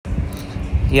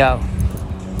Yo,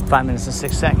 5 minutes and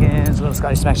 6 seconds. Little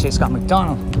Scotty Smack Shea Scott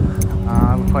McDonald.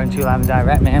 Reporting to you live and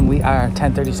direct, man. We are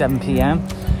 10:37 p.m.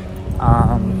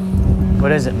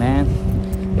 What is it, man?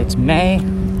 It's May.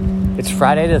 It's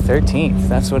Friday the 13th.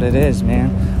 That's what it is, man.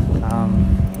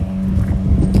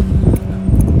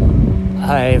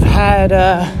 I've had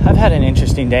an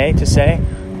interesting day, to say.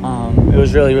 It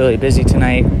was really, really busy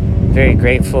tonight. Very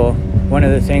grateful. One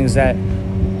of the things that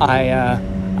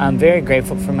I'm very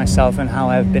grateful for myself and how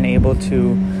I've been able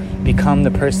to become the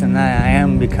person that I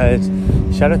am, because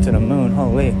shout out to the moon,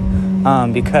 holy.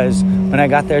 Because when I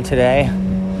got there today,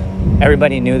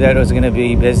 everybody knew that it was going to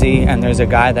be busy, and there's a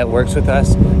guy that works with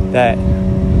us that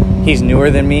he's newer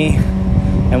than me,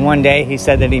 and one day he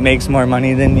said that he makes more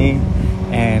money than me,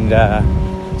 and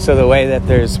so the way that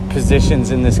there's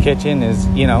positions in this kitchen is,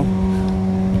 you know,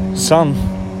 some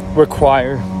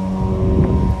require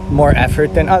more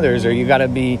effort than others, or you got to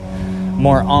be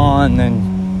more on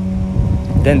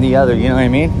than the other, you know what I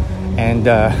mean? And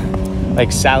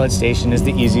like salad station is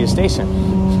the easiest station,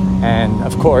 and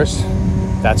of course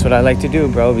that's what I like to do,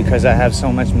 bro, because I have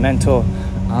so much mental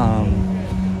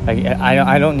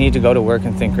I don't need to go to work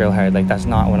and think real hard. Like, that's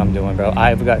not what I'm doing, bro.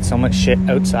 I've got so much shit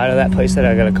outside of that place that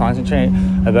I gotta concentrate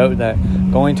about, that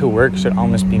going to work should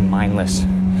almost be mindless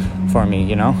for me,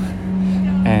 you know?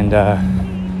 And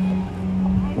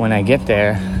when I get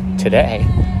there today,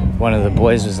 one of the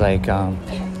boys was like,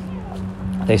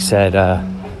 they said,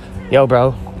 yo,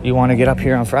 bro, you want to get up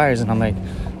here on Friars? And I'm like,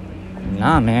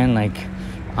 nah, man, like,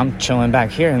 I'm chilling back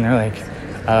here. And they're like,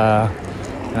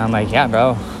 and I'm like, yeah,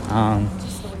 bro,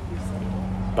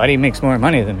 buddy makes more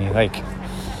money than me. Like,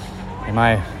 am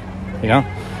I, you know?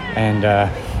 And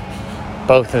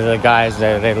both of the guys,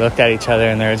 they looked at each other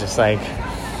and they were just like,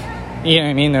 you know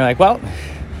what I mean? They're like, well,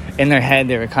 in their head,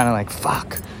 they were kind of like,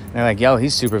 fuck. And they're like, yo,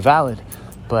 he's super valid.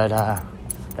 But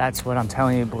that's what I'm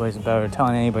telling you boys about, or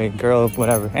telling anybody, girl,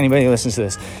 whatever, anybody who listens to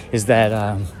this, is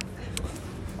that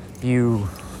you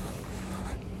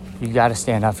got to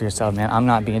stand up for yourself, man. I'm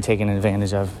not being taken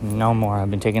advantage of no more. I've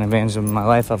been taken advantage of in my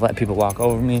life. I've let people walk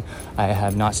over me. I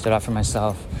have not stood up for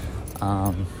myself.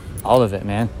 All of it,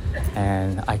 man.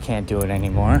 And I can't do it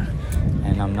anymore.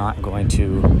 And I'm not going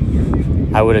to.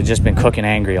 I would have just been cooking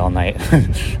angry all night.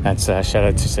 That's shout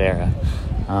out to Sarah.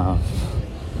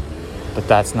 But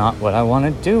that's not what I want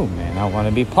to do, man. I want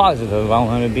to be positive. I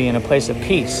want to be in a place of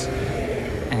peace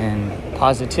and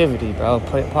positivity, bro.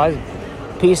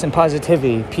 Peace and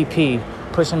positivity. PP.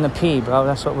 Pushing the P, bro.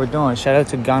 That's what we're doing. Shout out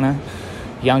to Gunna,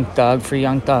 Young Thug, Free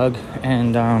Young Thug,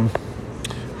 and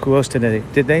who else did they?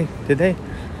 Did they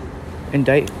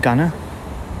indict Gunna?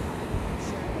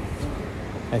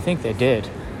 I think they did.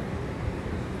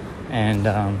 And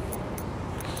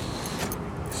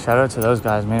shout out to those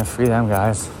guys, man. Free them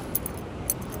guys.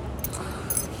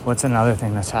 What's another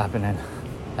thing that's happening?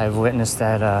 I've witnessed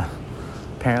that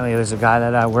apparently there's a guy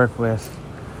that I work with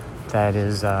that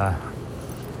is, I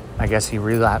guess he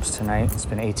relapsed tonight. It's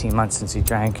been 18 months since he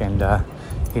drank, and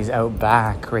he's out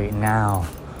back right now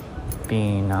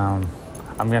being, I'm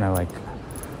going to, like,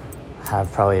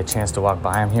 have probably a chance to walk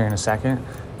by him here in a second,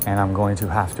 and I'm going to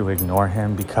have to ignore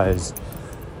him, because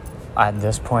at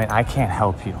this point, I can't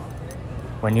help you.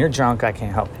 When you're drunk, I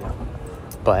can't help you.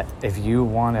 But if you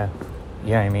want to,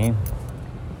 you know what I mean,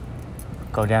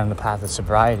 go down the path of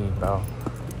sobriety, bro.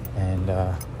 And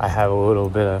I have a little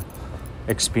bit of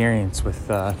experience with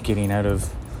getting out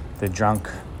of the drunk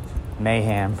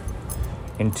mayhem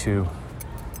into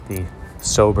the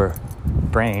sober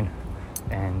brain.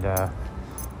 And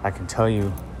I can tell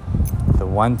you, the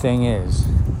one thing is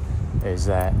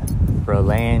that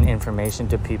relaying information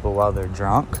to people while they're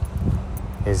drunk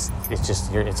it's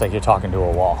like you're talking to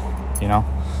a wall, you know?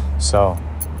 So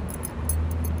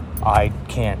I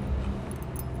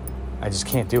just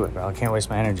can't do it, bro. I can't waste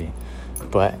my energy.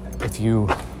 But if you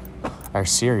are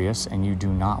serious and you do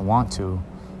not want to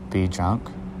be drunk,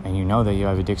 and you know that you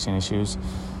have addiction issues,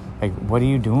 like, what are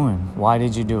you doing? Why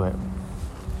did you do it?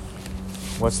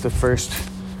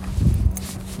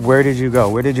 Where did you go?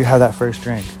 Where did you have that first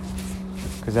drink?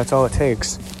 Because that's all it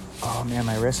takes. Oh man,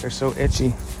 my wrists are so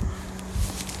itchy.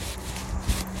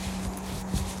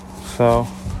 So,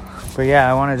 but yeah,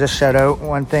 I want to just shout out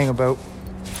one thing about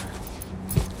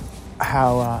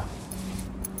how,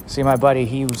 see, my buddy,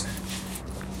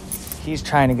 he's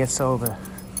trying to get sober.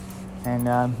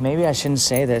 And maybe I shouldn't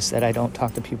say this, that I don't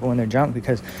talk to people when they're drunk,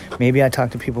 because maybe I talk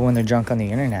to people when they're drunk on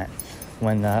the internet,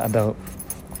 when about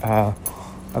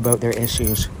their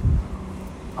issues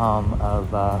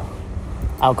of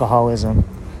alcoholism.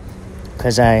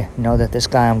 Because I know that this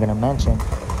guy I'm going to mention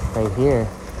right here,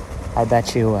 I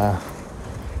bet you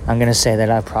I'm going to say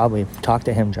that I've probably talked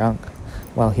to him drunk.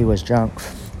 while he was drunk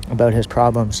about his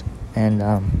problems. And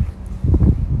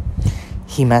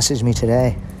he messaged me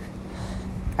today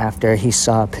after he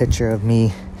saw a picture of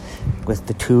me with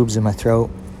the tubes in my throat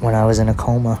when I was in a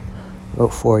coma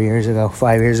about 5 years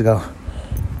ago.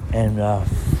 And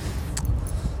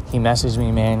he messaged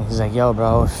me, man. He's like, yo,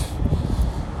 bro,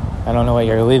 I don't know what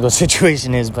your legal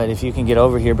situation is, but if you can get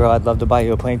over here, bro, I'd love to buy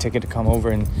you a plane ticket to come over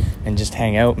and just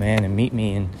hang out, man, and meet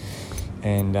me.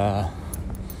 And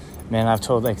man, I've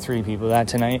told like 3 people that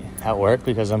tonight at work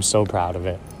because I'm so proud of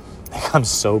it. Like, I'm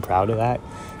so proud of that.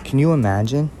 Can you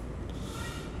imagine?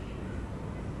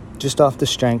 Just off the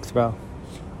strength, bro.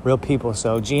 Real people.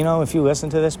 So, Gino, if you listen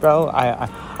to this, bro, I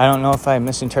don't know if I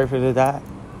misinterpreted that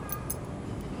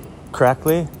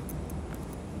correctly,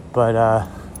 but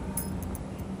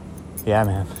yeah,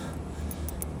 man,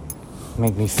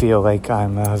 make me feel like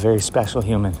I'm a very special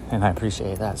human, and I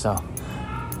appreciate that. So,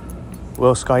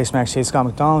 Will, Scotty Smack, Shade, Scott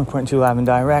McDonald, Quentin 2 Live and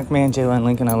Direct, man, Jalen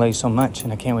Lincoln, I love you so much,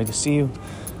 and I can't wait to see you.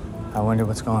 I wonder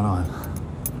what's going on.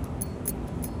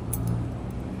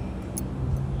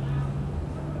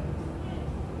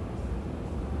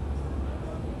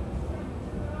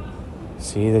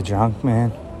 See the drunk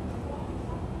man?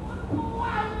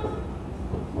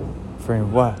 For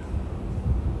what?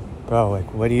 Bro,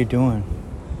 like, what are you doing?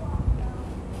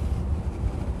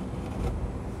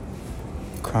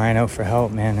 Crying out for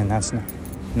help, man, and that's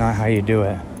not how you do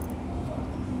it.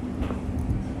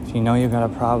 If you know you got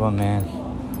a problem, man,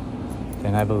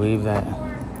 then I believe that.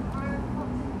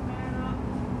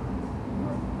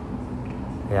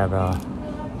 Yeah, bro.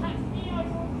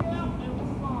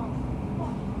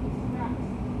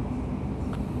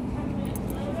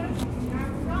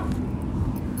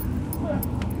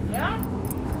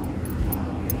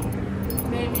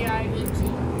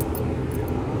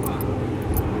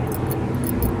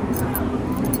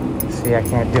 See, I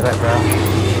can't do it, bro.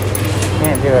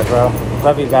 Can't do it, bro.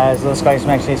 Love you guys. Little Scotty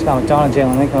Smack, Chase, Scott McDonald,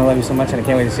 Jalen Lincoln. I love you so much, and I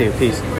can't wait to see you. Peace.